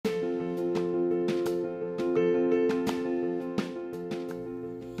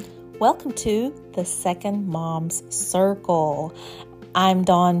Welcome to the Second Mom's Circle. I'm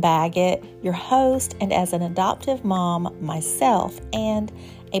Dawn Baggett, your host, and as an adoptive mom myself and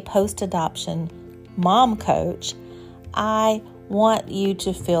a post-adoption mom coach, I want you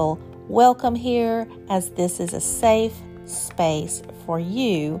to feel welcome here, as this is a safe space for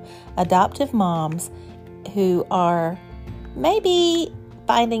you, adoptive moms who are maybe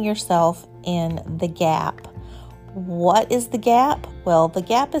finding yourself in the gap. What is the gap? Well, the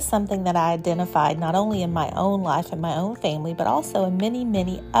gap is something that I identified not only in my own life and my own family, but also in many,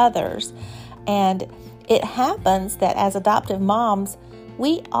 many others. And it happens that as adoptive moms,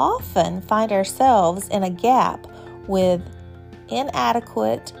 we often find ourselves in a gap with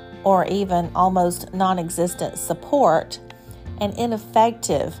inadequate or even almost non-existent support and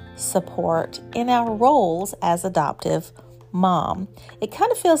ineffective support in our roles as adoptive mom. It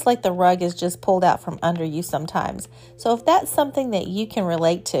kind of feels like the rug is just pulled out from under you sometimes. So if that's something that you can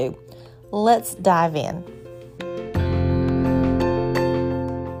relate to, let's dive in.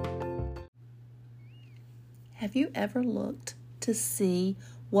 Have you ever looked to see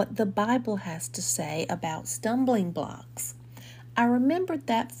what the Bible has to say about stumbling blocks? I remembered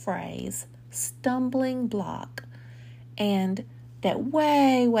that phrase, stumbling block, and that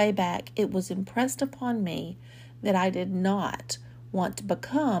way back it was impressed upon me that I did not want to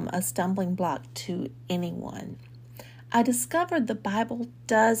become a stumbling block to anyone. I discovered the Bible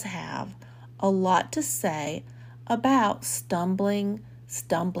does have a lot to say about stumbling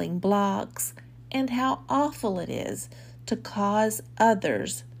blocks, and how awful it is to cause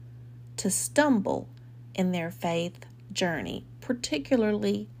others to stumble in their faith journey,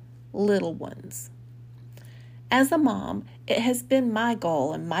 particularly little ones. As a mom, it has been my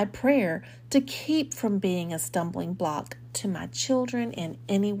goal and my prayer to keep from being a stumbling block to my children in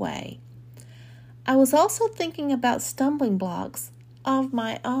any way. I was also thinking about stumbling blocks of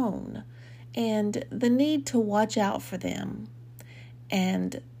my own and the need to watch out for them.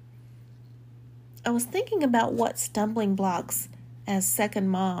 And I was thinking about what stumbling blocks as second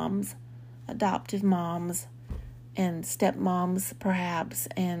moms, adoptive moms, and stepmoms perhaps,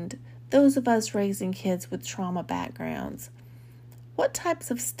 and those of us raising kids with trauma backgrounds, what types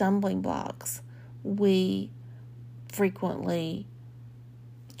of stumbling blocks we frequently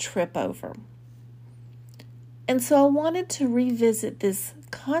trip over. And so I wanted to revisit this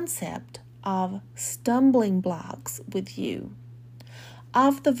concept of stumbling blocks with you.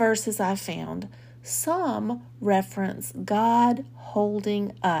 Of the verses I found, some reference God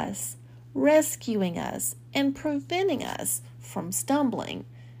holding us, rescuing us, and preventing us from stumbling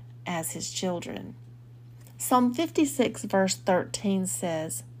as his children. Psalm 56 verse 13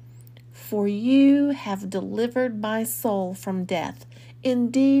 says, "For you have delivered my soul from death,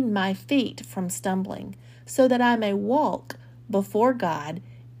 indeed my feet from stumbling, so that I may walk before God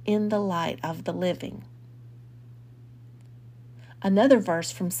in the light of the living." Another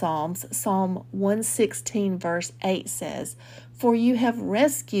verse from Psalms, Psalm 116 verse 8 says, "For you have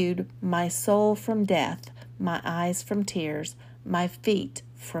rescued my soul from death, my eyes from tears, my feet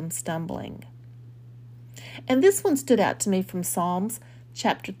from stumbling." And this one stood out to me from Psalms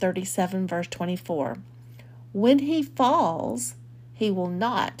chapter 37 verse 24. "When he falls, he will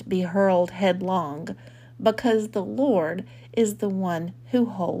not be hurled headlong, because the Lord is the one who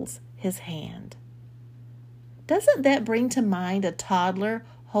holds his hand." Doesn't that bring to mind a toddler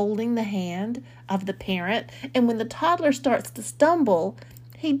holding the hand of the parent? And when the toddler starts to stumble,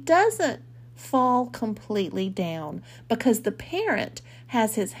 he doesn't fall completely down because the parent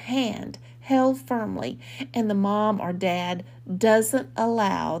has his hand held firmly, and the mom or dad doesn't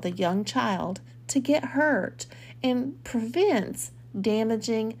allow the young child to get hurt and prevents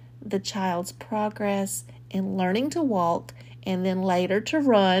damaging the child's progress in learning to walk and then later to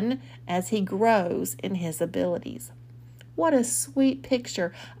run as he grows in his abilities. What a sweet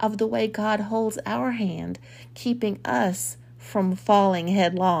picture of the way God holds our hand, keeping us from falling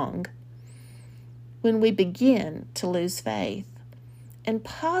headlong when we begin to lose faith and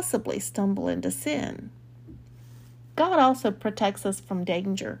possibly stumble into sin. God also protects us from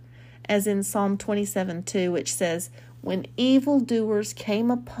danger, as in Psalm 27:2, which says, "When evildoers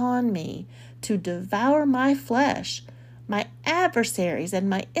came upon me to devour my flesh, my adversaries and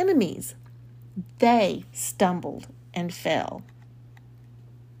my enemies, they stumbled and fell."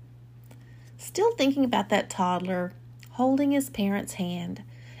 Still thinking about that toddler holding his parent's hand,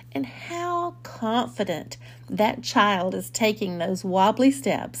 and how confident that child is taking those wobbly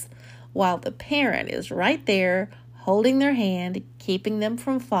steps while the parent is right there holding their hand, keeping them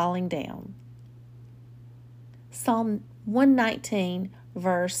from falling down. Psalm 119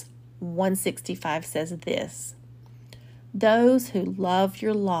 verse 165 says this, Those who love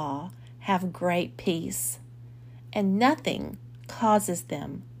your law have great peace, and nothing causes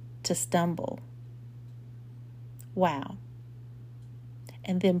them to stumble. Wow.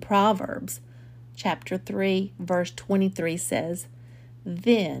 And then Proverbs chapter 3, verse 23 says,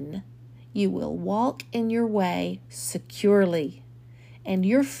 "Then you will walk in your way securely, and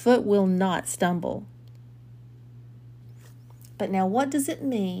your foot will not stumble." But now what does it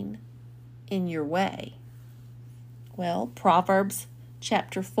mean, in your way? Well, Proverbs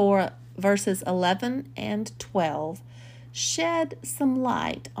chapter 4, verses 11 and 12 shed some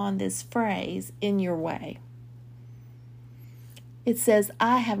light on this phrase, "in your way." It says,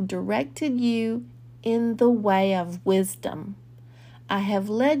 "I have directed you in the way of wisdom. I have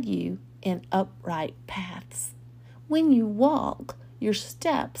led you in upright paths. When you walk, your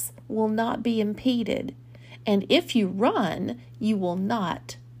steps will not be impeded, and if you run, you will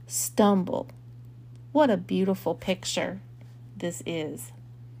not stumble." What a beautiful picture this is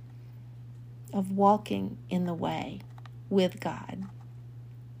of walking in the way with God.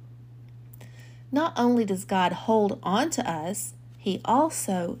 Not only does God hold on to us, He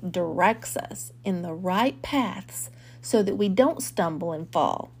also directs us in the right paths so that we don't stumble and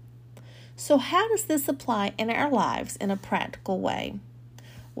fall. So how does this apply in our lives in a practical way?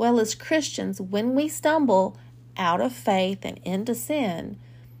 Well, as Christians, when we stumble out of faith and into sin,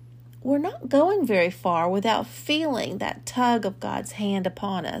 we're not going very far without feeling that tug of God's hand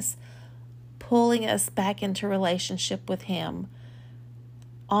upon us, pulling us back into relationship with Him,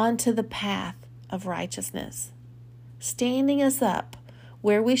 onto the path of righteousness, standing us up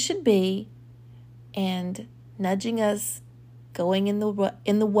where we should be and nudging us going in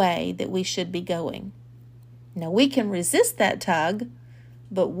the way that we should be going. Now, we can resist that tug,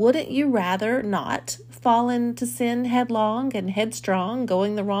 but wouldn't you rather not fall into sin headlong and headstrong,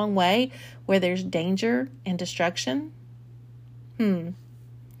 going the wrong way where there's danger and destruction?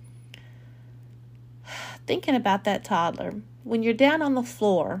 Thinking about that toddler, when you're down on the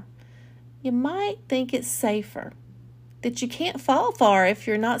floor, you might think it's safer, that you can't fall far if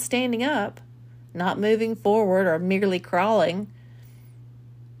you're not standing up, not moving forward, or merely crawling.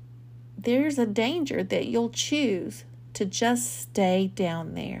 There's a danger that you'll choose to just stay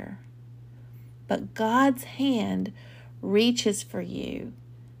down there. But God's hand reaches for you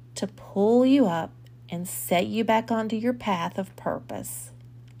to pull you up and set you back onto your path of purpose,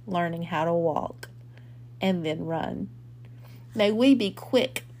 learning how to walk and then run. May we be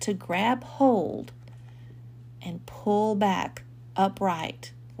quick to grab hold and pull back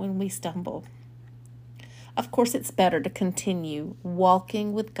upright when we stumble. Of course, it's better to continue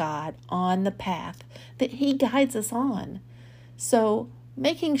walking with God on the path that He guides us on. So,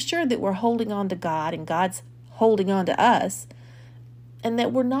 making sure that we're holding on to God and God's holding on to us, and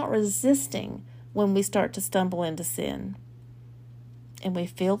that we're not resisting when we start to stumble into sin. And we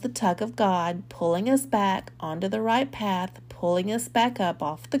feel the tug of God pulling us back onto the right path, pulling us back up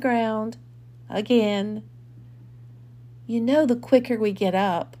off the ground again. You know, the quicker we get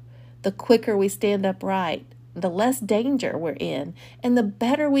up, the quicker we stand upright, the less danger we're in, and the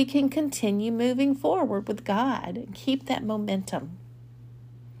better we can continue moving forward with God and keep that momentum.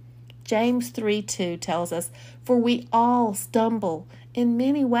 James 3:2 tells us, "For we all stumble in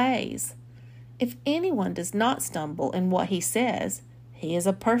many ways. If anyone does not stumble in what he says, he is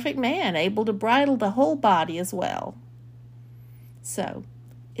a perfect man, able to bridle the whole body as well." So,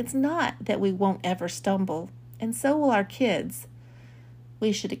 it's not that we won't ever stumble, and so will our kids.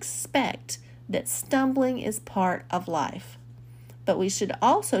 We should expect that stumbling is part of life. But we should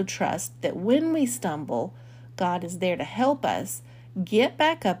also trust that when we stumble, God is there to help us get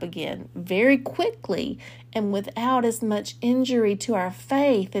back up again very quickly and without as much injury to our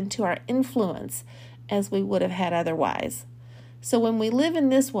faith and to our influence as we would have had otherwise. So when we live in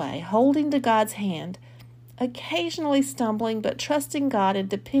this way, holding to God's hand, occasionally stumbling, but trusting God and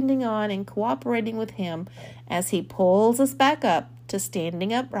depending on and cooperating with Him as He pulls us back up to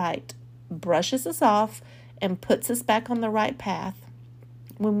standing upright, brushes us off, and puts us back on the right path.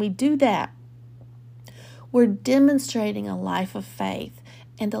 When we do that, we're demonstrating a life of faith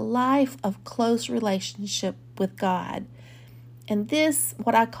and a life of close relationship with God. And this,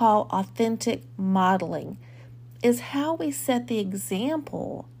 what I call authentic modeling, is how we set the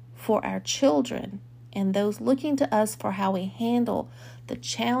example for our children and those looking to us for how we handle the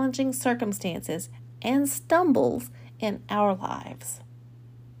challenging circumstances and stumbles in our lives.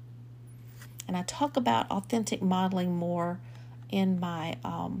 And I talk about authentic modeling more in my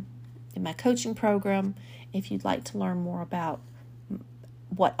coaching program if you'd like to learn more about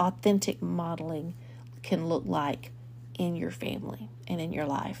what authentic modeling can look like in your family and in your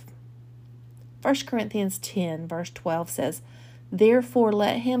life. 1 Corinthians 10, verse 12 says, "Therefore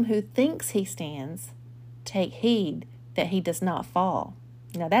let him who thinks he stands take heed that he does not fall."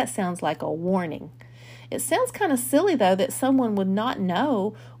 Now that sounds like a warning. It sounds kind of silly, though, that someone would not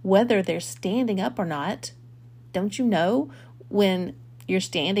know whether they're standing up or not. Don't you know when you're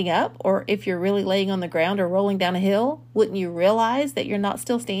standing up, or if you're really laying on the ground or rolling down a hill? Wouldn't you realize that you're not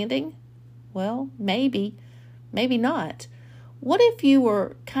still standing? Well, maybe not. What if you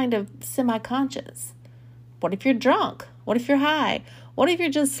were kind of semi-conscious? What if you're drunk? What if you're high? What if you're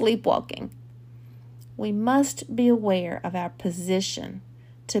just sleepwalking? We must be aware of our position,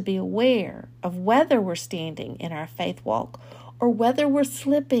 to be aware of whether we're standing in our faith walk or whether we're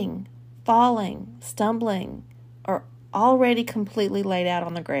slipping, falling, stumbling, or already completely laid out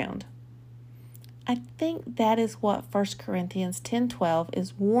on the ground. I think that is what 1 Corinthians 10:12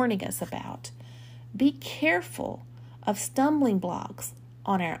 is warning us about. Be careful of stumbling blocks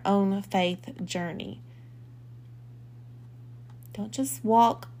on our own faith journey. Don't just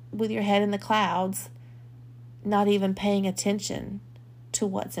walk with your head in the clouds, not even paying attention to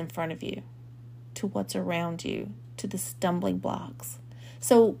what's in front of you, to what's around you, to the stumbling blocks.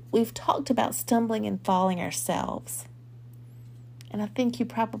 So we've talked about stumbling and falling ourselves, and I think you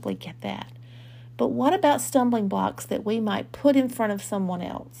probably get that. But what about stumbling blocks that we might put in front of someone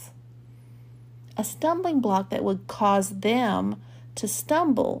else? A stumbling block that would cause them to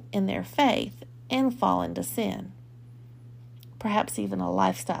stumble in their faith and fall into sin, perhaps even a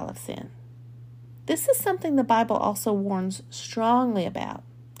lifestyle of sin. This is something the Bible also warns strongly about.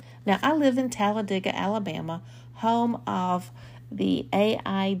 Now, I live in Talladega, Alabama, home of the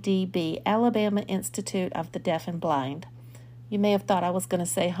AIDB, Alabama Institute of the Deaf and Blind. You may have thought I was going to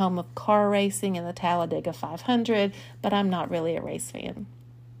say home of car racing and the Talladega 500, but I'm not really a race fan.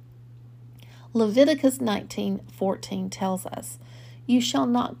 Leviticus 19:14 tells us, "You shall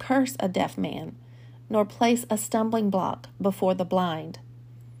not curse a deaf man, nor place a stumbling block before the blind.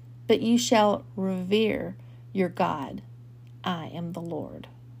 But you shall revere your God. I am the Lord."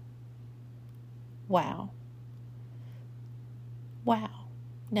 Wow.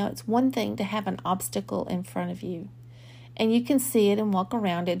 Now, it's one thing to have an obstacle in front of you, and you can see it and walk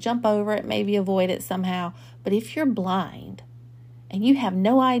around it, jump over it, maybe avoid it somehow. But if you're blind and you have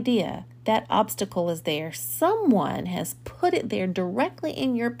no idea that obstacle is there, someone has put it there directly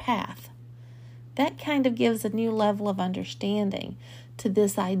in your path, that kind of gives a new level of understanding to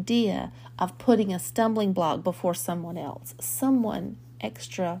this idea of putting a stumbling block before someone else, someone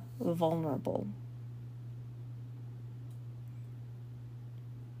extra vulnerable.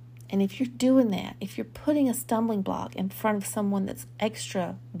 And if you're doing that, if you're putting a stumbling block in front of someone that's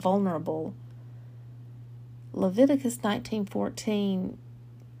extra vulnerable, Leviticus 19:14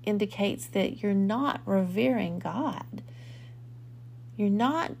 indicates that you're not revering God. You're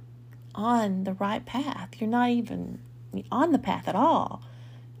not on the right path. You're not even on the path at all.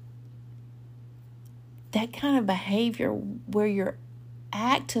 That kind of behavior where you're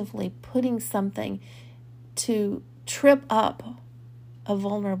actively putting something to trip up a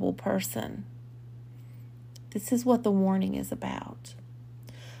vulnerable person. This is what the warning is about.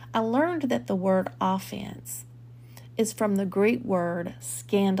 I learned that the word offense is from the Greek word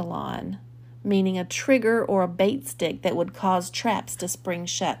scandalon, meaning a trigger or a bait stick that would cause traps to spring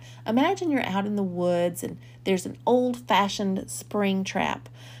shut. Imagine you're out in the woods and there's an old-fashioned spring trap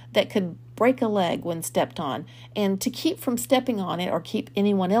that could break a leg when stepped on. And to keep from stepping on it or keep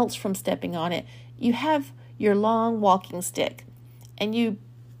anyone else from stepping on it, you have your long walking stick and you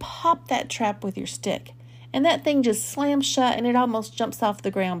pop that trap with your stick. And that thing just slams shut and it almost jumps off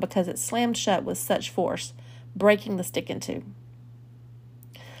the ground because it slammed shut with such force, breaking the stick in two.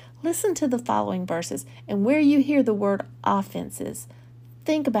 Listen to the following verses, and where you hear the word offenses,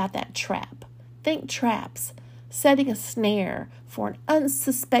 think about that trap. Think traps, setting a snare for an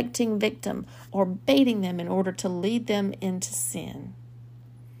unsuspecting victim or baiting them in order to lead them into sin.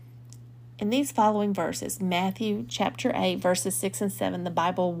 In these following verses, Matthew chapter 8, verses 6 and 7, the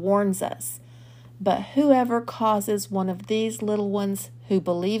Bible warns us, "But whoever causes one of these little ones who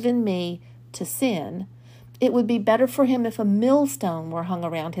believe in me to sin, it would be better for him if a millstone were hung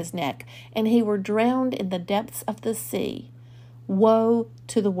around his neck and he were drowned in the depths of the sea. Woe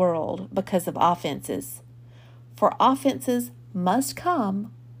to the world because of offenses. For offenses must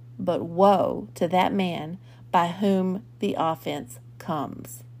come, but woe to that man by whom the offense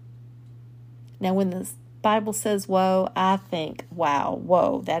comes." Now, when the Bible says woe, I think, wow,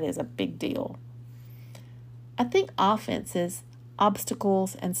 whoa, that is a big deal. I think offenses,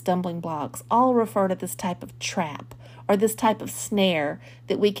 obstacles, and stumbling blocks all refer to this type of trap or this type of snare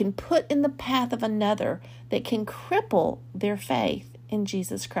that we can put in the path of another that can cripple their faith in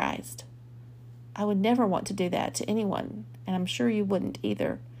Jesus Christ. I would never want to do that to anyone, and I'm sure you wouldn't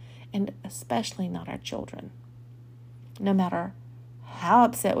either, and especially not our children, no matter how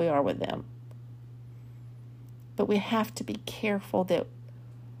upset we are with them. But we have to be careful that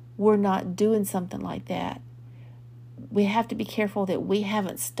we're not doing something like that. We have to be careful that we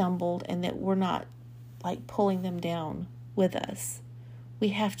haven't stumbled and that we're not like pulling them down with us. We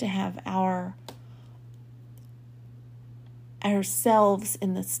have to have ourselves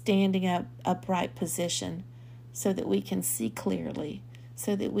in the standing up upright position so that we can see clearly,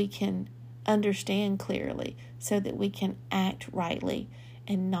 so that we can understand clearly, so that we can act rightly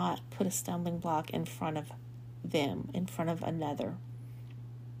and not put a stumbling block in front of them, in front of another.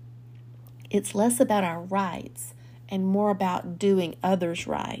 It's less about our rights and more about doing others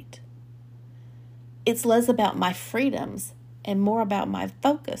right. It's less about my freedoms and more about my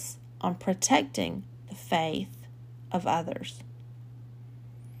focus on protecting the faith of others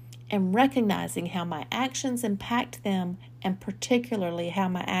and recognizing how my actions impact them, and particularly how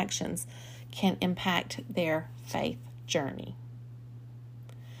my actions can impact their faith journey.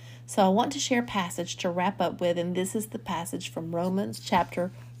 So I want to share a passage to wrap up with, and this is the passage from Romans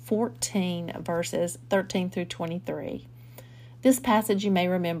chapter 14, verses 13 through 23. This passage, you may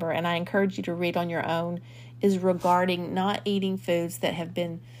remember, and I encourage you to read on your own, is regarding not eating foods that have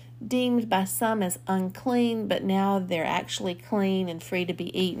been deemed by some as unclean, but now they're actually clean and free to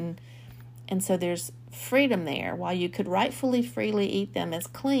be eaten. And so there's freedom there. While you could rightfully freely eat them as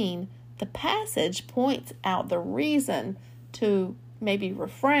clean, the passage points out the reason to maybe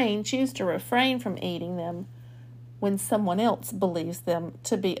choose to refrain from eating them when someone else believes them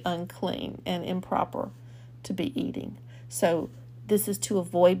to be unclean and improper to be eating. So this is to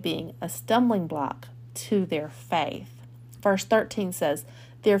avoid being a stumbling block to their faith. Verse 13 says,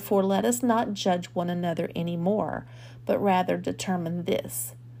 "Therefore let us not judge one another anymore, but rather determine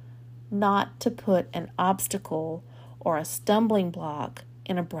this, not to put an obstacle or a stumbling block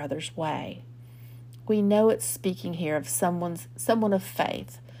in a brother's way." We know it's speaking here of someone of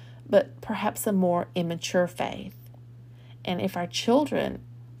faith, but perhaps a more immature faith. And if our children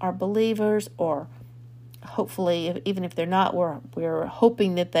are believers, or hopefully, even if they're not, we're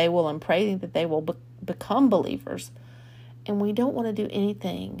hoping that they will and praying that they will become believers. And we don't want to do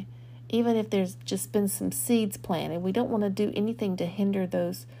anything, even if there's just been some seeds planted, we don't want to do anything to hinder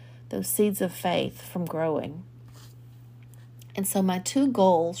those seeds of faith from growing. And so my two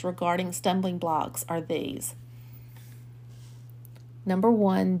goals regarding stumbling blocks are these. Number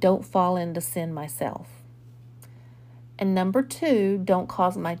one, don't fall into sin myself. And number two, don't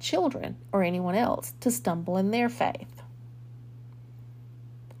cause my children or anyone else to stumble in their faith.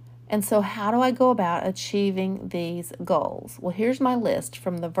 And so how do I go about achieving these goals? Well, here's my list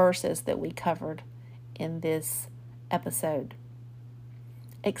from the verses that we covered in this episode.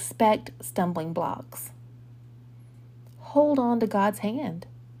 Expect stumbling blocks. Hold on to God's hand.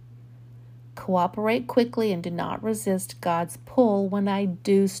 Cooperate quickly and do not resist God's pull when I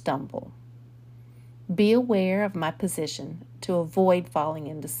do stumble. Be aware of my position to avoid falling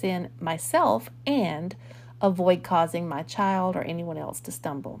into sin myself and avoid causing my child or anyone else to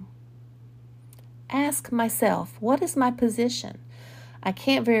stumble. Ask myself, what is my position? I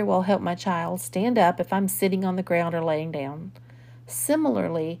can't very well help my child stand up if I'm sitting on the ground or laying down.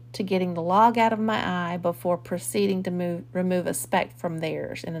 Similarly to getting the log out of my eye before proceeding to remove a speck from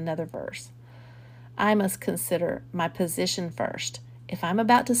theirs in another verse. I must consider my position first. If I'm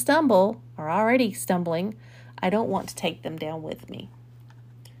about to stumble or already stumbling, I don't want to take them down with me.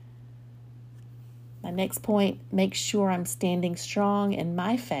 My next point, make sure I'm standing strong in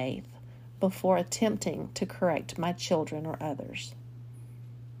my faith before attempting to correct my children or others.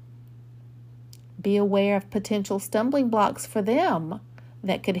 Be aware of potential stumbling blocks for them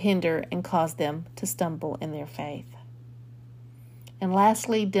that could hinder and cause them to stumble in their faith. And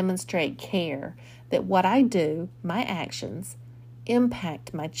lastly, demonstrate care that what I do, my actions,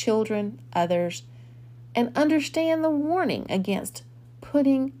 impact my children, others, and understand the warning against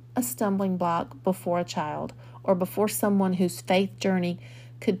putting a stumbling block before a child or before someone whose faith journey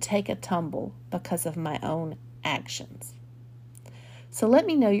could take a tumble because of my own actions. So let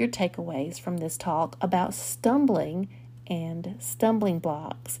me know your takeaways from this talk about stumbling and stumbling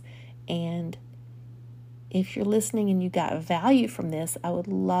blocks. And if you're listening and you got value from this, I would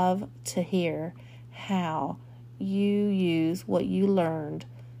love to hear how you use what you learned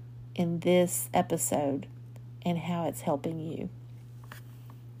in this episode and how it's helping you.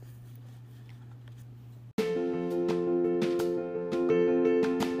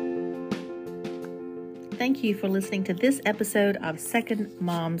 thank you for listening to this episode of Second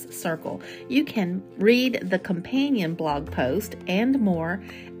Mom's Circle. You can read the companion blog post and more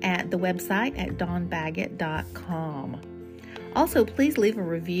at the website at dawnbaggett.com. Also, please leave a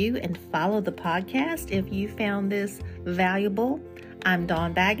review and follow the podcast if you found this valuable. I'm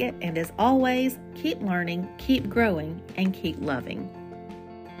Dawn Baggett, and as always, keep learning, keep growing, and keep loving.